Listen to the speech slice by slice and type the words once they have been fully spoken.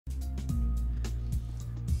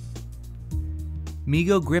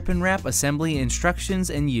miggo Grip&Wrap assembly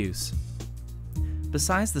instructions and use.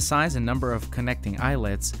 Besides the size and number of connecting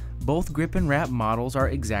eyelets, both Grip&Wrap models are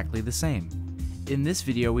exactly the same. In this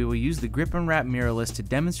video, we will use the Grip&Wrap mirrorless to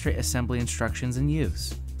demonstrate assembly instructions and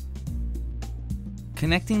use.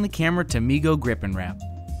 Connecting the camera to miggo Grip&Wrap.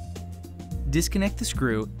 Disconnect the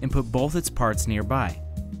screw and put both its parts nearby.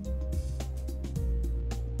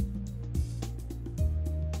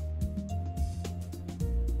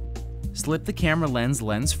 Slip the camera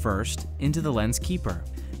lens first into the lens keeper.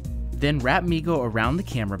 Then wrap miggo around the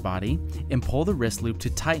camera body and pull the wrist loop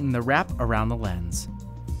to tighten the wrap around the lens.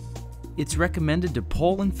 It's recommended to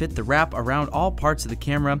pull and fit the wrap around all parts of the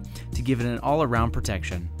camera to give it an all-around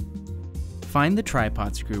protection. Find the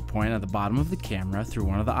tripod screw point at the bottom of the camera through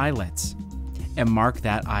one of the eyelets, and mark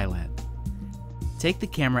that eyelet. Take the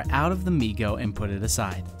camera out of the miggo and put it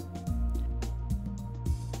aside.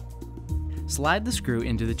 Slide the screw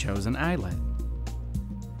into the chosen eyelet.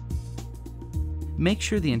 Make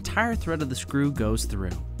sure the entire thread of the screw goes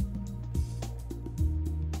through.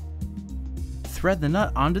 Thread the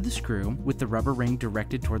nut onto the screw with the rubber ring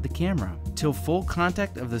directed toward the camera till full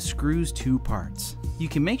contact of the screw's two parts. You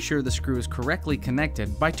can make sure the screw is correctly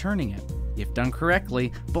connected by turning it. If done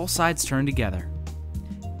correctly, both sides turn together.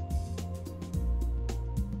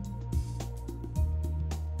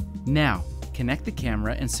 Now, connect the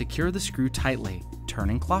camera and secure the screw tightly,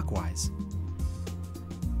 turning clockwise.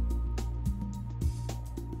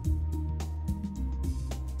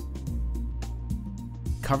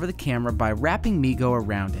 Cover the camera by wrapping miggo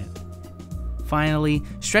around it. Finally,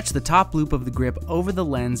 stretch the top loop of the grip over the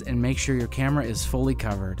lens and make sure your camera is fully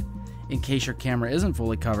covered. In case your camera isn't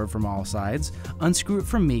fully covered from all sides, unscrew it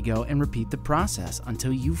from miggo and repeat the process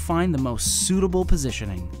until you find the most suitable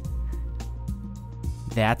positioning.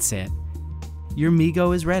 That's it. Your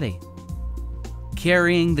miggo is ready.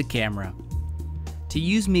 Carrying the camera. To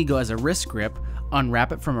use miggo as a wrist grip,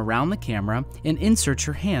 unwrap it from around the camera and insert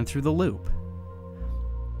your hand through the loop.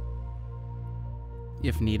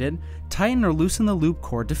 If needed, tighten or loosen the loop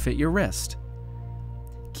cord to fit your wrist.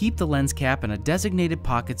 Keep the lens cap in a designated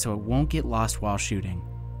pocket so it won't get lost while shooting.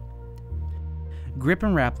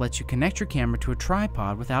 Grip&Wrap lets you connect your camera to a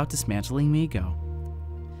tripod without dismantling miggo.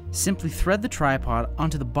 Simply thread the tripod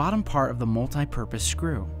onto the bottom part of the multi-purpose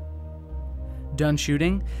screw. Done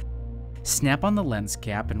shooting? Snap on the lens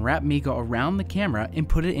cap and wrap miggo around the camera and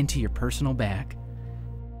put it into your personal bag.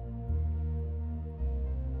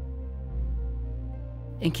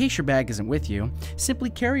 In case your bag isn't with you, simply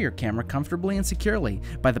carry your camera comfortably and securely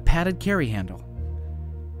by the padded carry handle.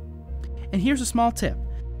 And here's a small tip.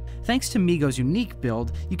 Thanks to miggo's unique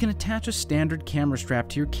build, you can attach a standard camera strap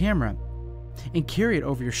to your camera and carry it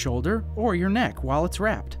over your shoulder or your neck while it's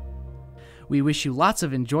wrapped. We wish you lots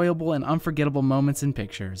of enjoyable and unforgettable moments and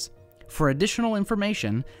pictures. For additional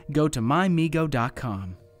information, go to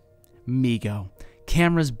mymiggo.com. Miggo,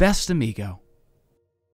 camera's best amigo.